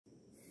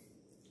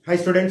Hi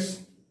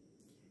students,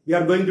 we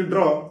are going to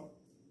draw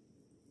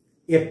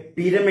a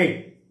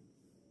pyramid,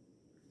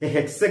 a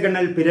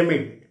hexagonal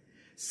pyramid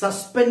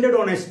suspended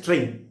on a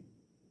string.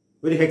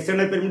 A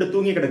hexagonal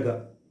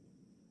pyramid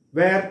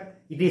where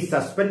it is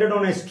suspended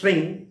on a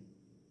string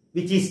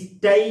which is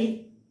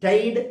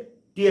tied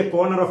to a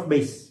corner of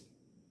base.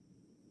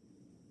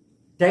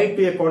 Tied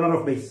to a corner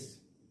of base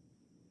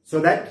so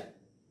that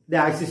the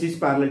axis is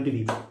parallel to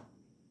VP.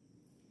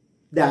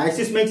 The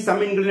axis makes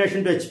some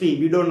inclination to HP.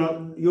 You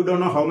don't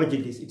know how much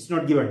it is. It's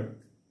not given.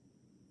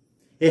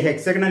 A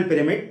hexagonal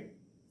pyramid,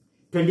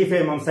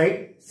 25 mm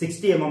side,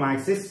 60 mm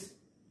axis,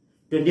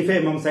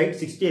 25 mm side,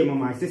 60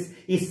 mm axis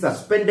is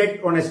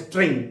suspended on a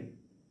string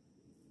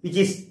which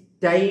is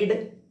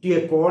tied to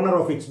a corner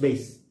of its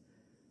base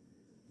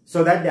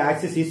so that the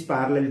axis is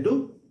parallel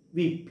to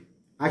VP.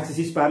 Axis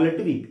is parallel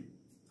to VP.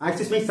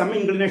 Axis makes some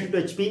inclination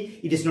to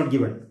HP. It is not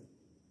given.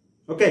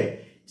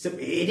 Okay. It's a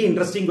very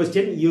interesting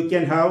question. You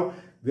can have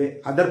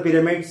other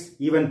pyramids,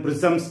 even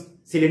prisms,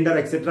 cylinder,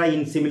 etc.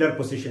 in similar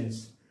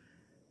positions.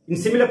 In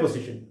similar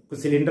position.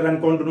 Because cylinder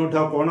and cone do not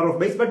have corner of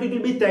base, but it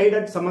will be tied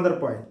at some other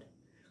point.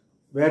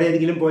 Where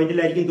any point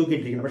will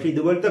be taken. But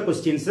these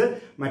questions,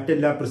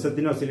 matella,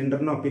 prism, cylinder,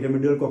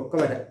 pyramid,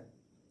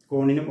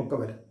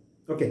 cone,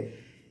 okay.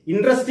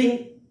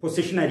 Interesting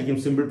position,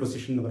 simple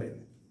position.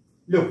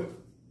 Look.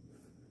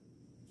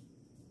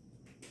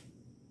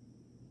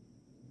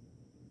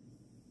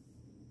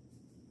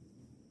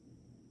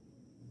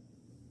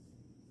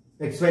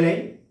 XY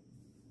line,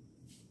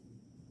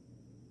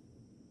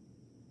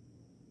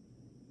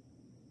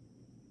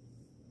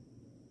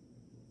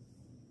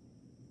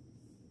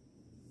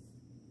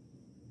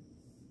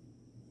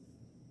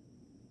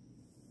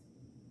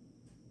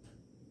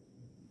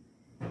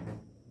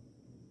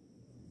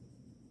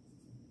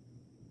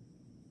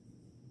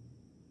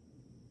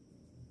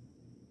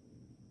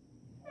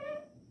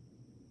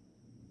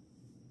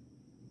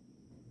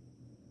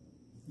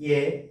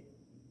 A,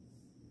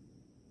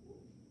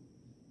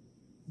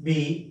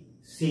 B,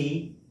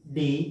 C,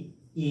 D,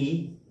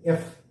 E,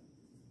 F,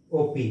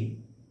 O, P.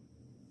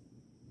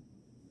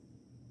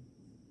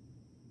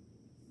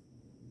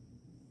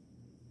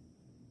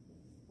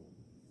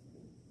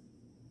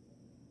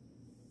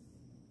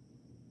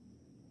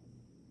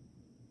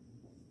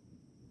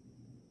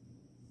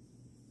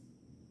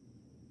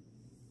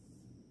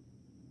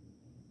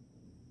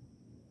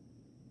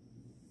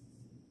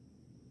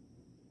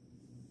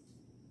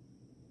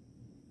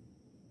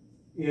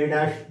 A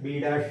dash, B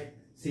dash,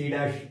 C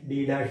dash,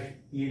 D dash,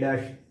 E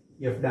dash,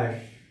 F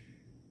dash,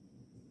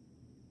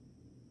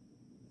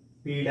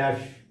 P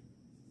dash,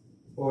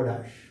 O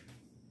dash.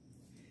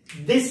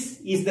 This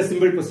is the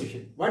simple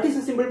position. What is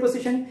the simple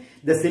position?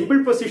 The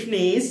simple position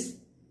is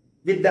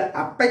with the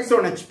apex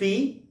on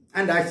HP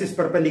and axis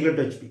perpendicular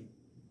to HP.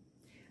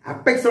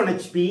 Apex on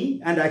HP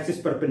and axis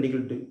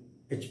perpendicular to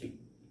HP.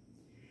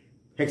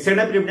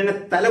 Hexagonal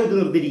pyramid thala uttu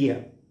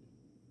nirthirikka.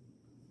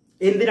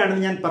 Endinanu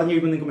njan paranju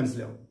keyumbol ningalku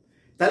manasilavum.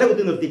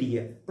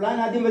 Plan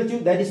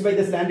that is why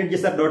the slant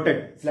edges are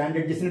dotted. Slant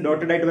edges are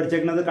dotted.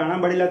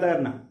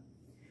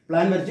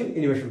 Plan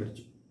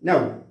elevation.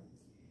 Now,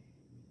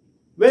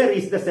 where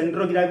is the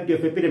center of gravity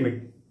of a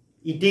pyramid?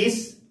 It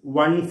is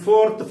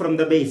 1/4 from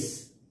the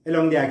base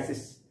along the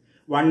axis.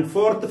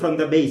 1/4 from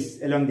the base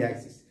along the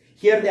axis.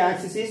 Here the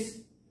axis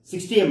is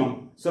 60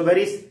 mm. So where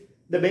is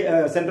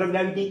the center of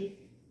gravity?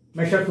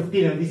 Measure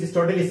 15 mm. This is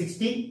totally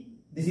 60.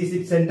 This is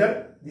its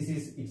center. This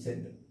is its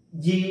center.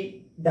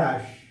 G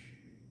dash.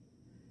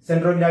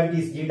 Center of gravity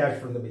is G dash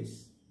from the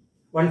base.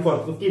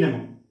 1/4, 15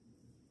 mm.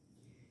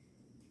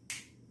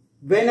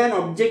 When an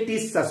object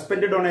is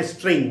suspended on a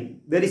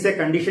string, there is a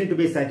condition to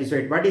be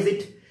satisfied. What is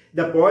it?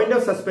 The point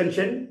of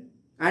suspension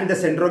and the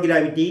center of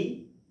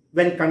gravity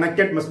when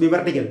connected must be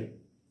vertical.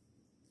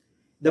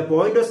 The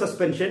point of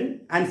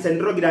suspension and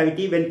center of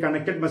gravity when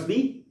connected must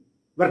be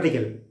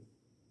vertical.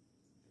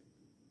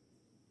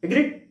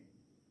 Agreed?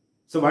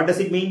 So what does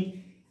it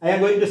mean? I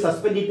am going to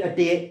suspend it at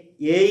A.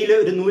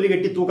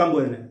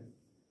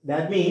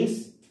 That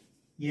means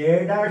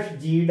A dash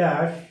G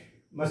dash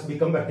must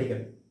become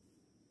vertical.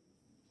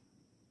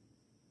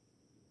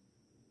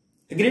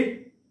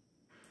 Agreed?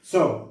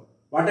 So,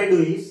 what I do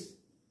is,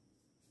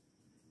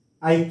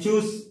 I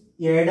choose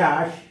A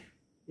dash,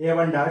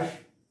 A1 dash,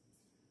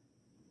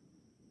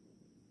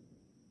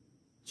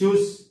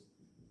 choose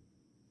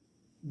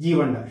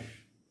G1 dash.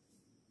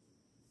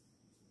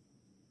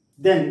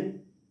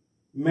 Then,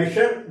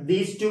 measure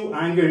these two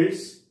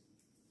angles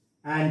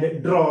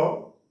and draw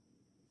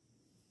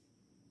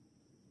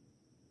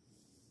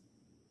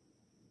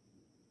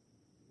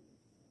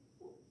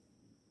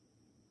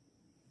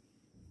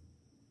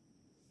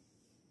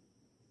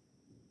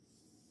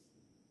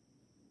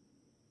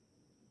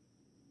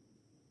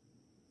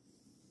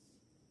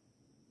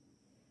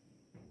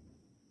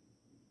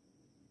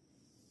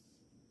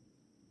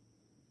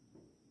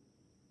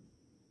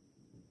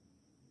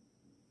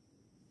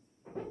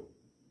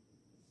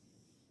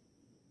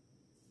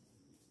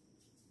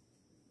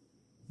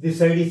this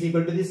side is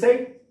equal to this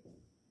side,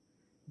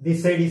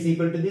 this side is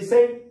equal to this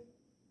side,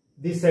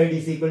 this side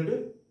is equal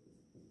to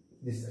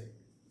this side.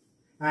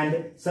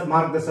 And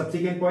mark the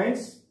subsequent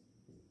points.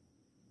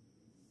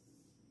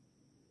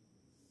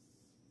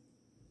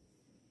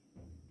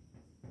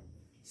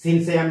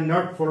 Since I am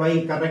not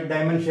following correct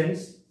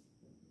dimensions,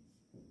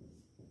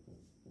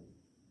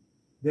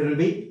 there will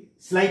be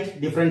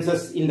slight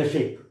differences in the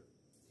shape.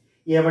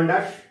 A1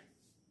 dash,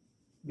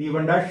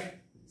 B1 dash,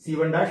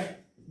 C1 dash,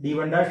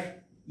 D1 dash,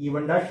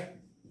 E1 dash,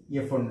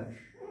 F1 dash,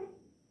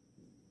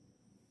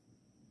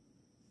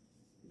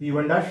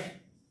 P1 dash,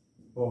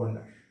 O1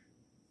 dash.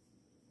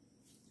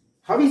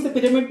 How is the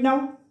pyramid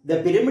now?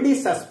 The pyramid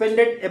is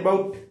suspended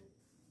about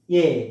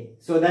A,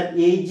 so that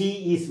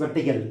AG is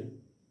vertical.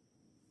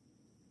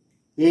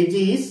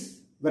 AG is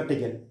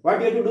vertical. What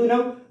you have to do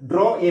now?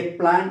 Draw a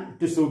plan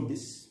to suit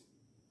this.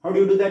 How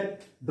do you do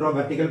that? Draw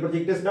vertical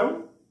projectors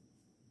down.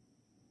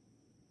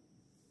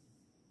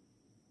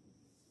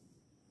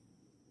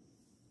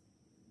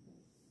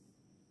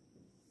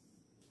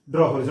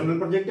 Draw horizontal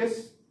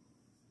projectors.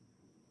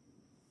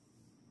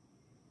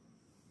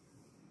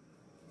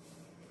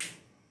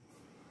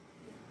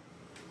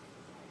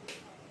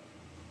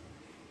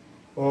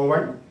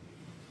 O1,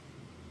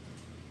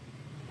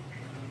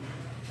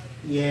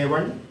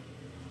 A1,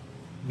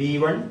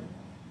 B1,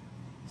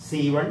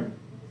 C1,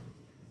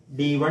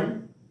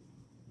 D1,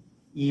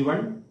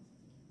 E1,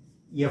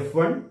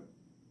 F1,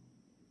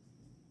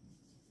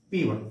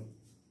 P1.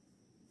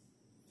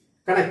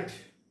 Connect.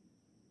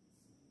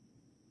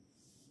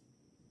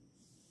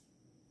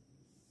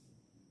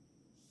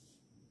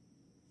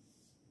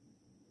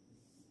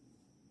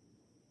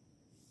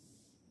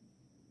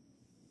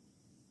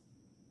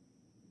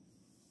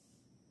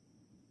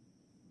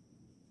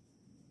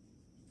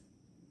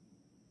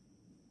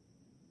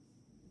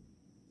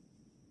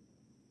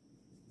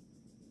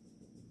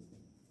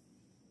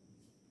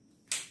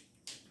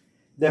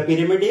 The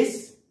pyramid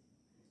is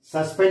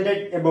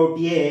suspended about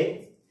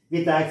A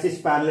with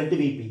axis parallel to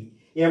VP.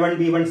 A1,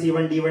 B1,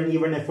 C1, D1,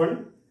 E1,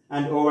 F1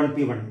 and O1,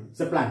 P1. It's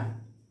a plan.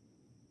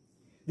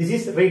 This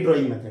is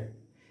redrawing method.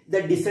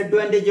 The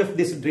disadvantage of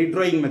this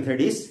redrawing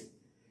method is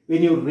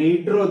when you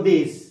redraw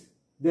this,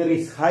 there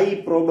is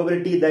high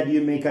probability that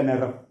you make an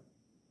error.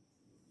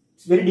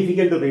 It's very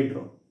difficult to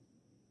redraw.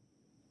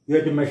 You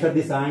have to measure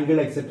this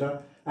angle,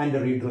 etc. and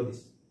redraw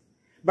this.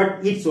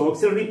 But its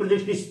auxiliary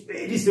projection is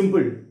very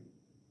simple.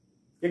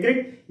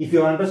 Agreed? If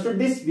you understood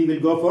this, we will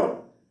go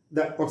for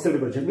the auxiliary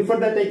projection. Before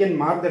that, I can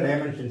mark the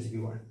dimensions if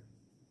you want.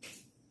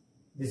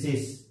 This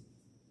is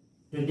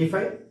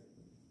 25.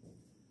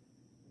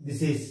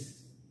 This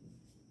is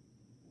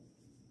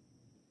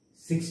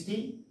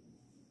 60.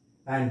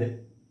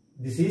 And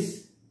this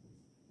is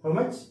how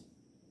much?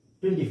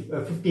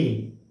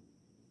 15.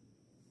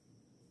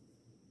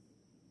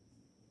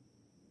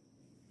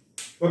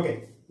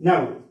 Okay.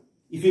 Now,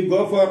 if you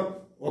go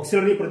for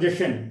auxiliary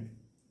projection,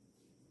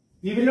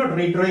 we will not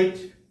redraw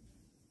it.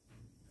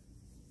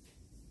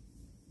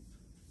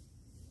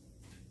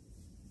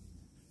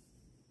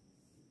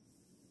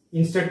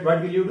 Instead,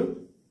 what will you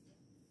do?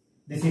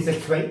 This is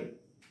XY.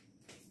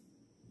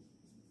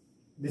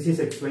 This is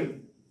XY.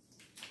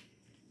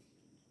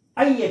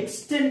 I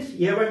extend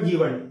A1,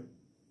 G1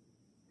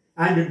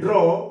 and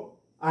draw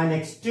an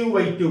X2,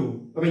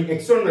 Y2,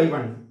 X1,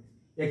 Y1,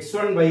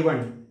 X1,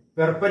 Y1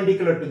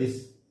 perpendicular to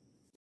this.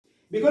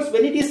 Because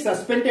when it is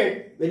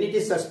suspended,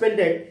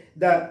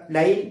 the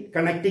line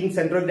connecting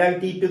center of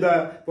gravity to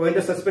the point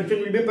of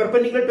suspension will be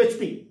perpendicular to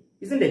HP,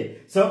 isn't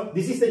it? So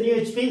this is the new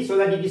HP, so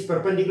that it is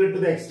perpendicular to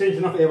the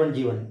extension of A1,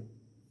 G1.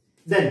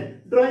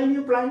 Then draw a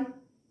new plan.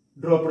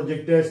 Draw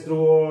projectors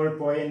through all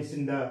points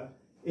in the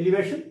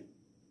elevation,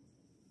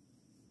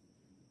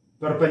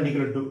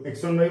 perpendicular to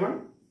X1,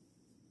 Y1.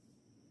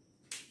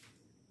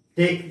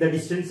 Take the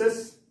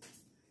distances.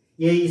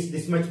 A is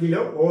this much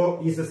below,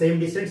 O is the same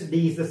distance,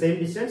 D is the same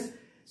distance.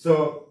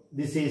 So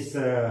this is,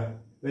 where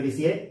is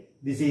A?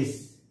 This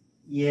is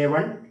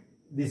A1,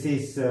 this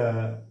is,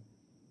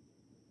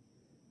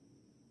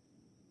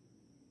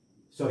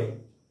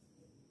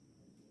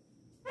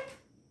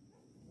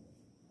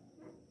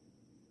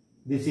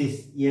 this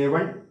is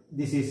A1,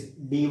 this is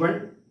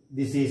D1,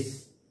 this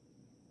is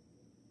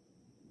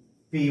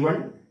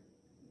P1,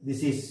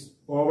 this is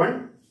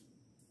O1,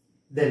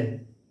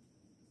 then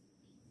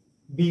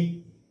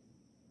B,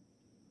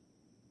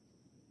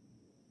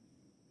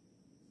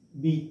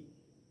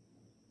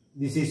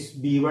 this is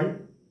B1,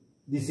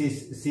 this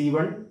is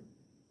C1,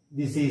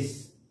 this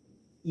is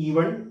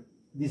E1,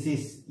 this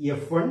is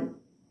F1,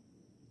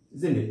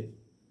 isn't it?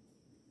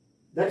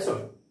 That's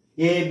all.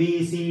 A,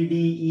 B, C,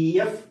 D,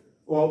 E, F,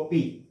 O,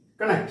 P.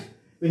 Connect.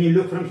 When you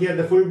look from here,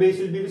 the full base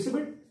will be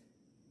visible.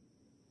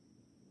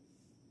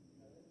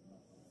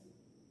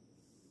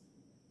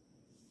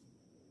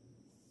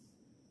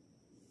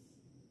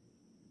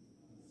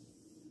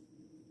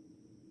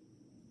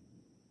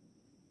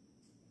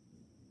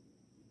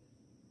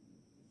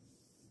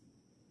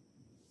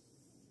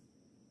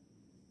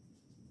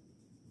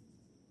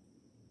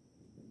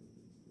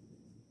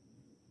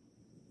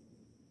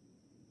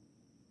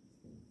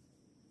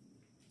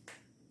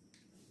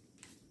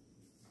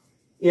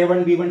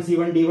 A1, B1,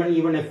 C1, D1,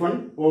 E1,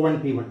 F1,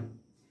 O1, P1.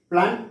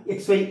 Plan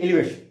XY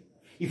elevation.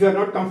 If you are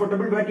not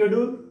comfortable, what you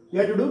do? You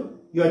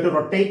have to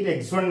rotate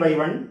X1,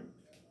 Y1.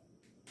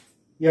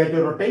 You have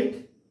to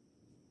rotate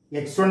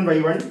X1,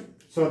 Y1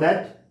 so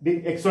that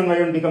X1,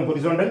 Y1 become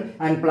horizontal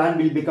and plan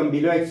will become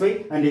below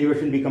XY and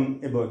elevation become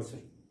above XY.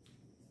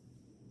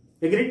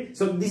 Agreed?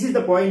 So this is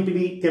the point to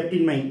be kept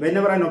in mind.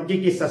 Whenever an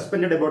object is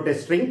suspended about a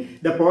string,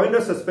 the point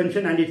of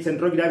suspension and its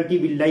center of gravity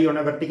will lie on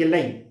a vertical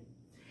line.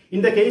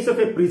 In the case of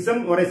a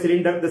prism or a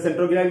cylinder, the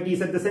center of gravity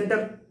is at the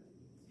center.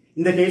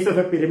 In the case of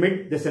a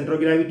pyramid, the center of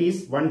gravity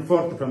is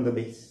 1/4 from the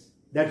base.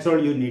 That's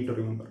all you need to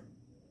remember.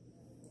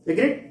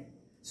 Agreed?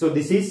 So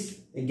this is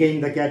again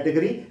the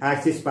category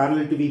axis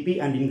parallel to VP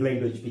and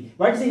inclined to HP.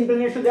 What is the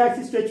inclination of the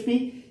axis to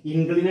HP?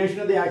 Inclination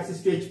of the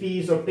axis to HP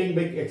is obtained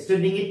by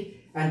extending it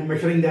and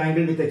measuring the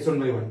angle with X1,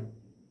 Y1.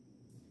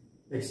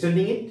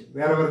 Extending it,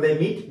 wherever they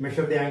meet,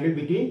 measure the angle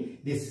between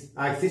this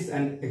axis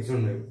and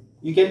X1, Y1.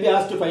 You can be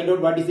asked to find out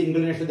what is the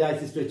inclination of the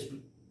axis to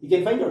HP. You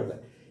can find out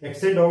that.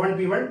 Extend O1,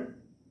 P1,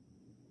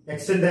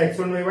 extend the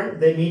X1, Y1,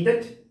 they meet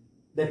at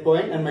that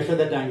point and measure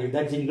that angle.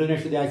 That's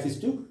inclination of the axis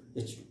to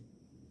HP.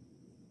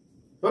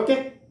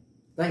 Okay,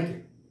 thank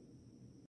you.